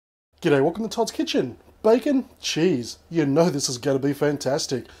G'day, welcome to Todd's Kitchen. Bacon, cheese. You know this is going to be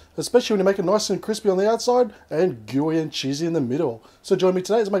fantastic, especially when you make it nice and crispy on the outside and gooey and cheesy in the middle. So join me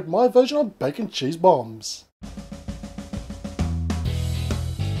today as I make my version of bacon cheese bombs.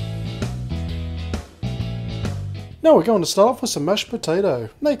 Now we're going to start off with some mashed potato.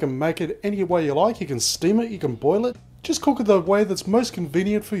 Now you can make it any way you like. You can steam it, you can boil it. Just cook it the way that's most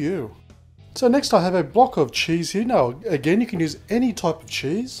convenient for you. So next I have a block of cheese here. Now again, you can use any type of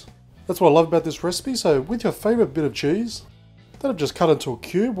cheese. That's what I love about this recipe. So with your favorite bit of cheese that I've just cut into a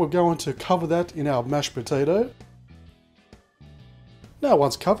cube, we're going to cover that in our mashed potato. Now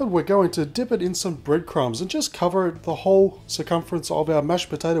once covered, we're going to dip it in some breadcrumbs and just cover the whole circumference of our mashed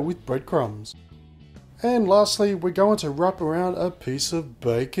potato with breadcrumbs. And lastly, we're going to wrap around a piece of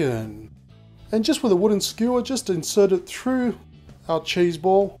bacon. And just with a wooden skewer, just insert it through our cheese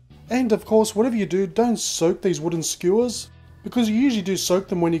ball. And of course, whatever you do, don't soak these wooden skewers, because you usually do soak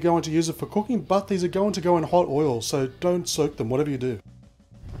them when you're going to use it for cooking, but these are going to go in hot oil, so don't soak them, whatever you do.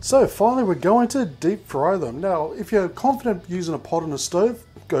 So finally, we're going to deep fry them. Now, if you're confident using a pot on a stove,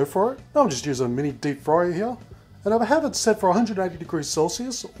 go for it. I'm just using a mini deep fryer here. And I have it set for 180 degrees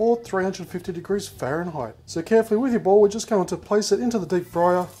Celsius or 350 degrees Fahrenheit. So carefully with your ball, we're just going to place it into the deep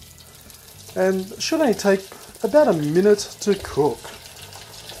fryer, and it should only take about a minute to cook.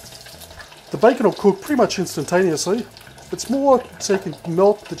 The bacon will cook pretty much instantaneously. It's more so you can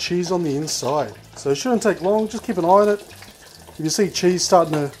melt the cheese on the inside. So it shouldn't take long, just keep an eye on it. If you see cheese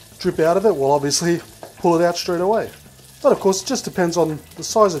starting to drip out of it, well obviously pull it out straight away. But of course it just depends on the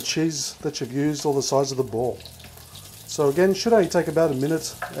size of cheese that you've used or the size of the ball. So again, should only take about a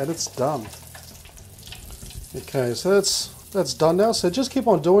minute and it's done. Okay, so that's done now. So just keep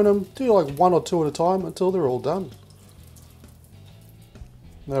on doing them. Do like one or two at a time until they're all done.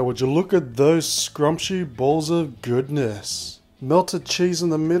 Now would you look at those scrumptious balls of goodness. Melted cheese in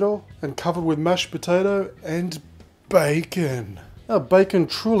the middle and covered with mashed potato and bacon. Now bacon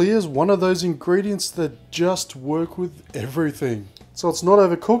truly is one of those ingredients that just work with everything. So it's not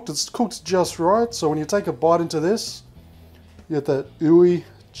overcooked, it's cooked just right. So when you take a bite into this, you get that ooey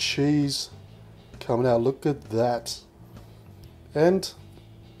cheese coming out. Look at that. And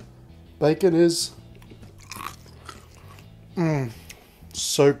bacon is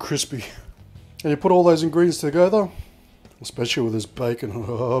so crispy. And you put all those ingredients together, especially with this bacon.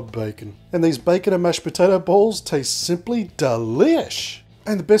 Oh, bacon. And these bacon and mashed potato balls taste simply delish.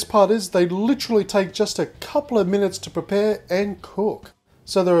 And the best part is they literally take just a couple of minutes to prepare and cook.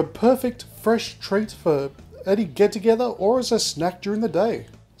 So they're a perfect fresh treat for any get-together or as a snack during the day.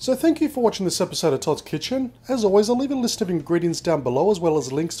 So thank you for watching this episode of Todd's Kitchen. As always, I'll leave a list of ingredients down below, as well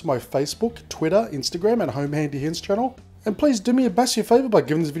as links to my Facebook, Twitter, Instagram and Home Handy Hints channel. And please do me a massive favour by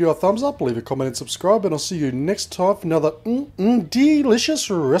giving this video a thumbs up, leave a comment and subscribe, and I'll see you next time for another delicious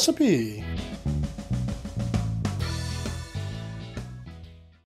recipe.